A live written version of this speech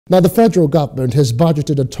Now, the federal government has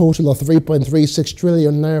budgeted a total of 3.36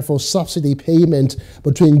 trillion naira for subsidy payment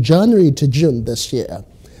between January to June this year.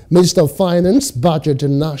 Minister of Finance, Budget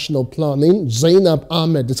and National Planning, Zainab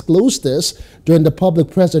Ahmed, disclosed this during the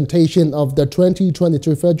public presentation of the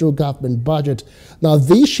 2023 federal government budget. Now,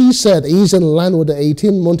 this, she said, is in line with the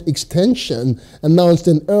 18-month extension announced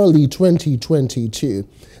in early 2022.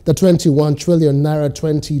 The 21 trillion naira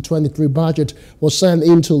 2023 budget was signed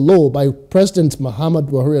into law by President Muhammad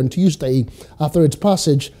Buhari on Tuesday after its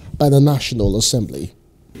passage by the National Assembly.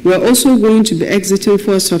 We are also going to be exiting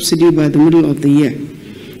fuel subsidy by the middle of the year.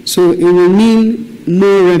 So it will mean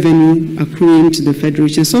more revenue accruing to the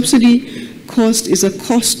Federation. Subsidy cost is a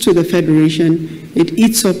cost to the Federation. It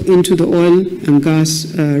eats up into the oil and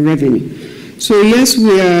gas revenue. So yes,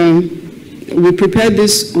 we prepared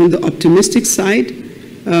this on the optimistic side,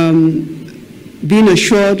 being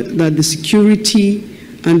assured that the security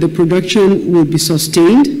and the production will be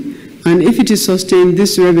sustained. And if it is sustained,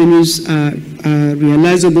 these revenues are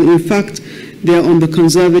realizable. In fact, they are on the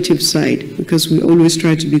conservative side, because we always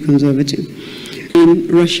try to be conservative. In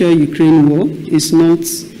Russia-Ukraine war is not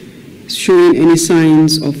showing any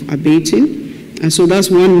signs of abating, and so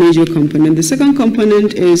that's one major component. The second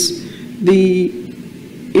component is the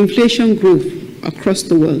inflation growth across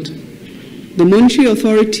the world. The monetary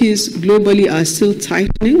authorities globally are still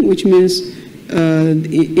tightening, which means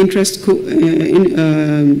interest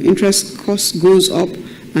cost goes up,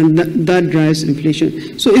 and that drives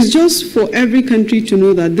inflation. So it's just for every country to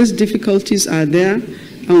know that these difficulties are there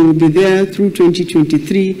and will be there through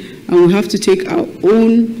 2023, and we have to take our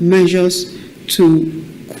own measures to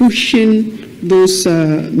cushion those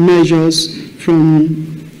measures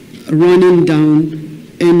from running down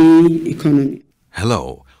any economy.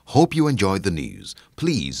 Hello. Hope you enjoyed the news.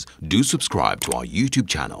 Please do subscribe to our YouTube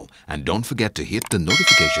channel and don't forget to hit the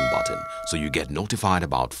notification button so you get notified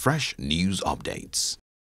about fresh news updates.